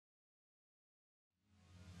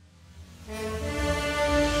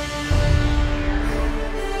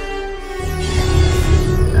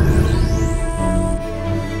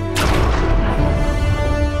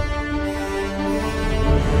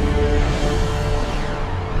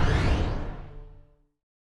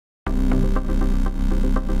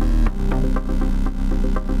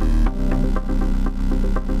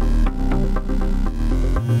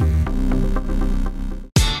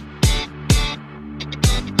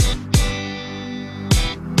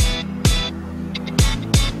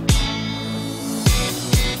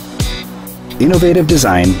Innovative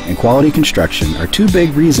design and quality construction are two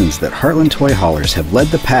big reasons that Heartland toy haulers have led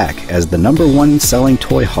the pack as the #1 selling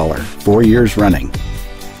toy hauler 4 years running.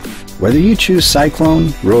 Whether you choose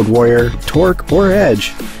Cyclone, Road Warrior, Torque, or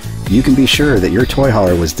Edge, you can be sure that your toy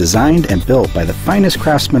hauler was designed and built by the finest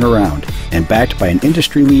craftsmen around and backed by an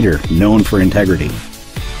industry leader known for integrity.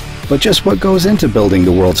 But just what goes into building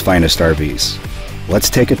the world's finest RVs?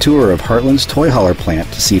 Let's take a tour of Heartland's toy hauler plant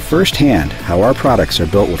to see firsthand how our products are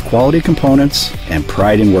built with quality components and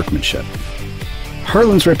pride in workmanship.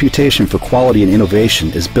 Heartland's reputation for quality and innovation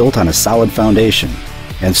is built on a solid foundation,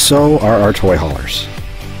 and so are our toy haulers.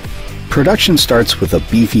 Production starts with a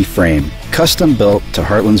beefy frame, custom built to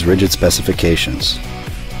Heartland's rigid specifications.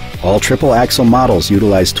 All triple axle models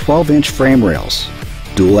utilize 12-inch frame rails.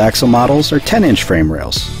 Dual axle models are 10-inch frame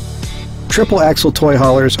rails. Triple axle toy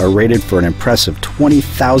haulers are rated for an impressive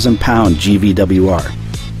 20,000-pound GVWR.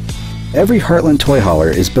 Every Heartland toy hauler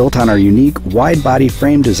is built on our unique wide-body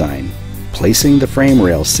frame design. Placing the frame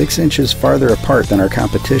rail 6 inches farther apart than our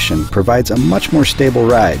competition provides a much more stable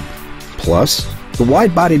ride. Plus, the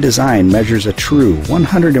wide-body design measures a true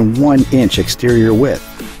 101-inch exterior width,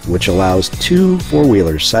 which allows 2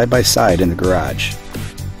 four-wheelers side by side in the garage.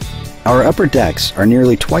 Our upper decks are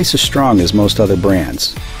nearly twice as strong as most other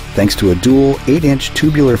brands, thanks to a dual 8-inch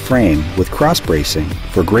tubular frame with cross bracing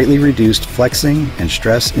for greatly reduced flexing and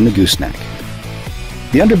stress in the gooseneck.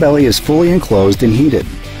 The underbelly is fully enclosed and heated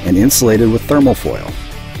and insulated with thermal foil.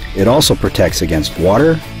 It also protects against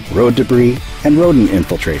water, road debris, and rodent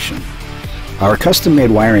infiltration. Our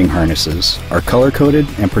custom-made wiring harnesses are color-coded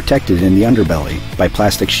and protected in the underbelly by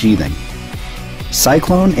plastic sheathing.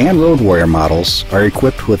 Cyclone and Road Warrior models are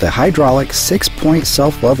equipped with a hydraulic 6-point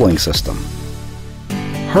self-leveling system.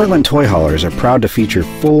 Heartland toy haulers are proud to feature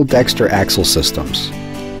full Dexter axle systems,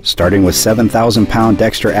 starting with 7,000-pound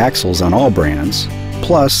Dexter axles on all brands,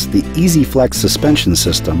 plus the Easy Flex suspension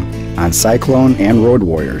system on Cyclone and Road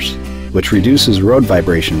Warriors, which reduces road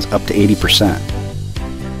vibrations up to 80%.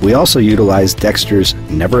 We also utilize Dexter's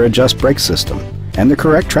Never Adjust brake system and the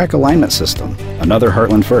Correct Track Alignment system, another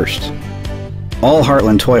Heartland first. All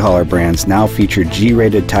Heartland toy hauler brands now feature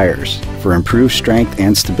G-rated tires for improved strength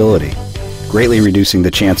and stability, greatly reducing the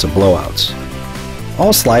chance of blowouts.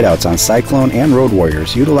 All slide-outs on Cyclone and Road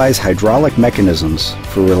Warriors utilize hydraulic mechanisms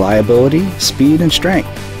for reliability, speed, and strength.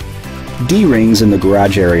 D-rings in the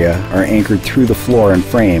garage area are anchored through the floor and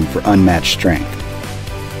frame for unmatched strength.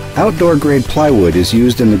 Outdoor-grade plywood is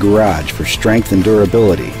used in the garage for strength and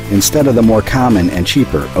durability instead of the more common and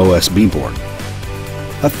cheaper OSB board.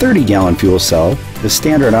 A 30-gallon fuel cell is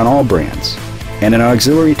standard on all brands, and an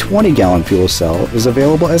auxiliary 20-gallon fuel cell is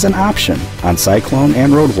available as an option on Cyclone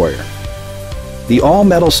and Road Warrior. The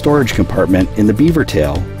all-metal storage compartment in the beaver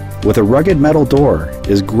tail with a rugged metal door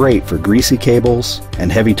is great for greasy cables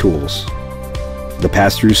and heavy tools. The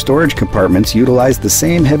pass-through storage compartments utilize the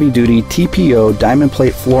same heavy-duty TPO diamond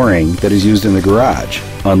plate flooring that is used in the garage,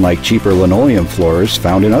 unlike cheaper linoleum floors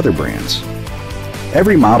found in other brands.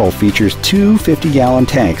 Every model features 2 50-gallon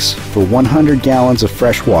tanks for 100 gallons of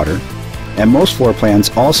fresh water, and most floor plans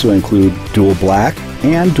also include dual black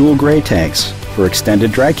and dual gray tanks for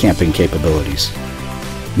extended dry camping capabilities.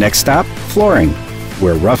 Next stop, flooring,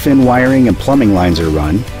 where rough-in wiring and plumbing lines are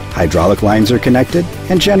run, hydraulic lines are connected,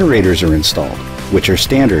 and generators are installed, which are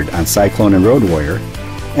standard on Cyclone and Road Warrior,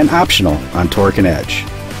 and optional on Torque and Edge.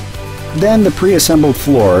 Then the pre-assembled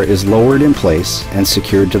floor is lowered in place and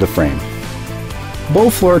secured to the frame.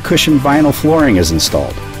 Bow-floor cushioned vinyl flooring is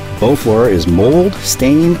installed. Bow-floor is mold,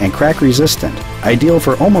 stain, and crack resistant, ideal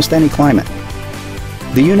for almost any climate.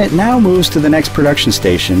 The unit now moves to the next production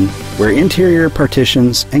station where interior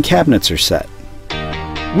partitions and cabinets are set.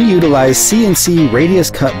 We utilize CNC radius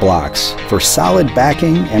cut blocks for solid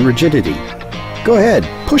backing and rigidity. Go ahead,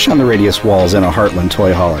 push on the radius walls in a Heartland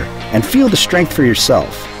toy hauler and feel the strength for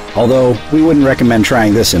yourself, although we wouldn't recommend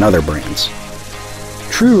trying this in other brands.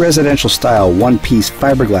 True residential style one-piece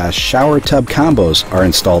fiberglass shower tub combos are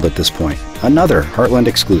installed at this point, another Heartland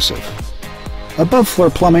exclusive. Above floor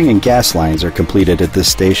plumbing and gas lines are completed at this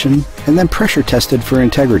station and then pressure tested for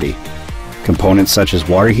integrity. Components such as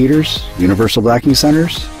water heaters, universal docking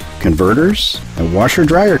centers, converters, and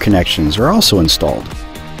washer-dryer connections are also installed.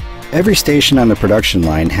 Every station on the production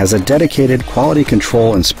line has a dedicated quality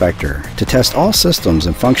control inspector to test all systems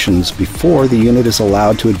and functions before the unit is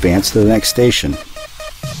allowed to advance to the next station.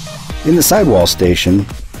 In the sidewall station,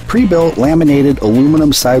 pre-built laminated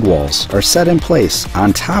aluminum sidewalls are set in place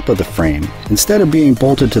on top of the frame instead of being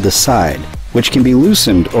bolted to the side, which can be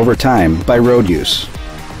loosened over time by road use.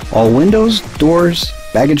 All windows, doors,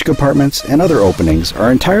 baggage compartments, and other openings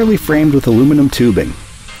are entirely framed with aluminum tubing.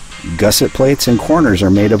 Gusset plates and corners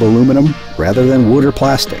are made of aluminum rather than wood or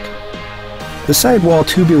plastic. The sidewall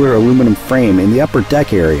tubular aluminum frame in the upper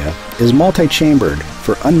deck area is multi-chambered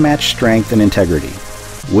for unmatched strength and integrity.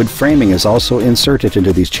 Wood framing is also inserted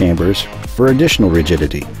into these chambers for additional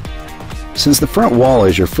rigidity. Since the front wall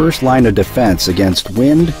is your first line of defense against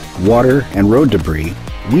wind, water, and road debris,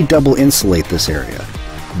 we double insulate this area.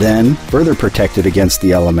 Then, further protected against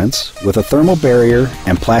the elements with a thermal barrier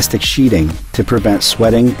and plastic sheeting to prevent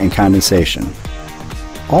sweating and condensation.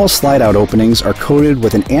 All slide-out openings are coated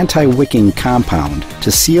with an anti-wicking compound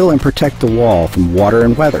to seal and protect the wall from water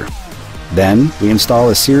and weather. Then, we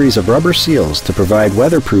install a series of rubber seals to provide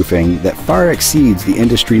weatherproofing that far exceeds the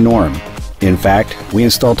industry norm. In fact, we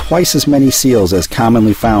install twice as many seals as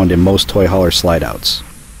commonly found in most toy hauler slide-outs.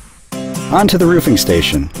 On to the roofing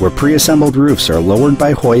station, where pre-assembled roofs are lowered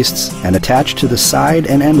by hoists and attached to the side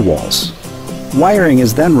and end walls. Wiring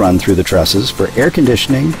is then run through the trusses for air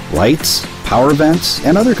conditioning, lights, power vents,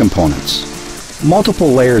 and other components. Multiple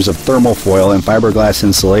layers of thermal foil and fiberglass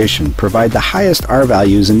insulation provide the highest R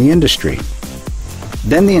values in the industry.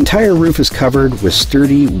 Then the entire roof is covered with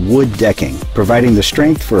sturdy wood decking, providing the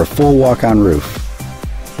strength for a full walk-on roof.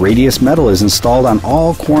 Radius metal is installed on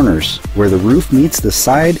all corners where the roof meets the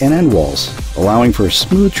side and end walls, allowing for a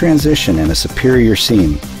smooth transition and a superior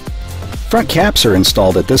seam. Front caps are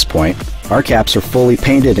installed at this point. Our caps are fully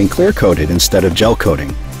painted and clear-coated instead of gel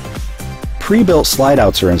coating. Pre-built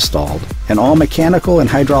slide-outs are installed, and all mechanical and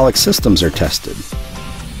hydraulic systems are tested.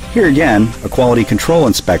 Here again, a quality control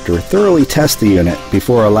inspector thoroughly tests the unit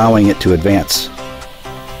before allowing it to advance.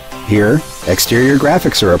 Here, exterior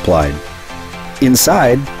graphics are applied.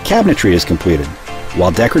 Inside, cabinetry is completed, while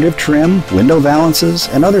decorative trim, window valances,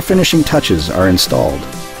 and other finishing touches are installed.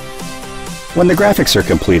 When the graphics are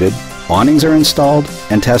completed, awnings are installed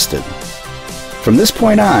and tested. From this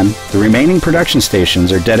point on, the remaining production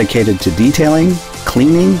stations are dedicated to detailing,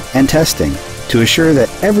 cleaning, and testing to assure that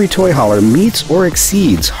every toy hauler meets or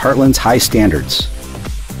exceeds Heartland's high standards.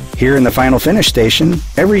 Here in the final finish station,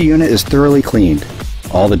 every unit is thoroughly cleaned.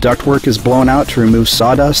 All the ductwork is blown out to remove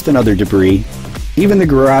sawdust and other debris. Even the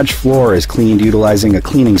garage floor is cleaned utilizing a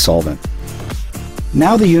cleaning solvent.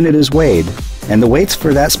 Now the unit is weighed, and the weights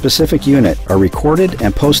for that specific unit are recorded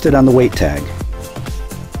and posted on the weight tag.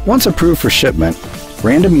 Once approved for shipment,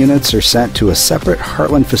 random units are sent to a separate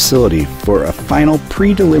Heartland facility for a final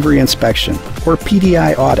pre-delivery inspection, or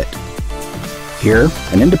PDI audit. Here,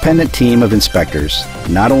 an independent team of inspectors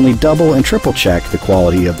not only double and triple check the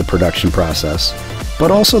quality of the production process,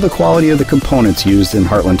 but also the quality of the components used in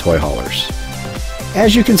Heartland toy haulers.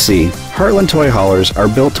 As you can see, Heartland toy haulers are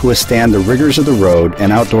built to withstand the rigors of the road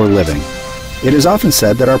and outdoor living. It is often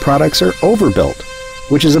said that our products are overbuilt,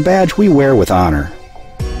 which is a badge we wear with honor.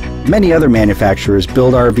 Many other manufacturers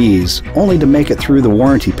build RVs only to make it through the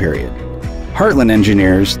warranty period. Heartland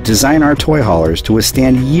engineers design our toy haulers to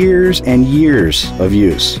withstand years and years of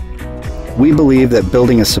use. We believe that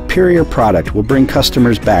building a superior product will bring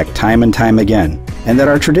customers back time and time again, and that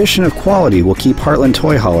our tradition of quality will keep Heartland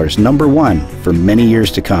toy haulers #1 for many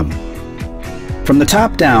years to come. From the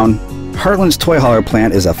top down, Heartland's toy hauler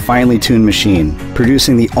plant is a finely tuned machine,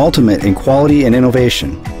 producing the ultimate in quality and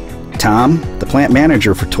innovation. Tom, the plant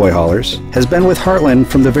manager for toy haulers, has been with Heartland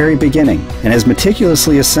from the very beginning and has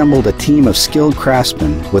meticulously assembled a team of skilled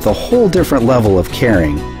craftsmen with a whole different level of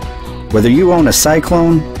caring. Whether you own a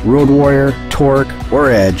Cyclone, Road Warrior, Torque, or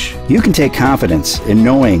Edge, you can take confidence in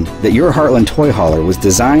knowing that your Heartland toy hauler was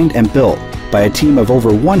designed and built by a team of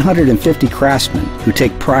over 150 craftsmen who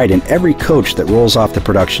take pride in every coach that rolls off the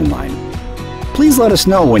production line. Please let us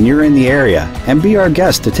know when you're in the area and be our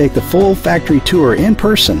guest to take the full factory tour in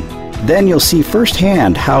person. Then you'll see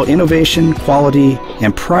firsthand how innovation, quality,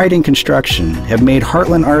 and pride in construction have made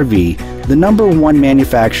Heartland RV the #1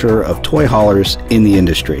 manufacturer of toy haulers in the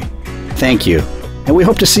industry. Thank you, and we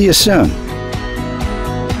hope to see you soon.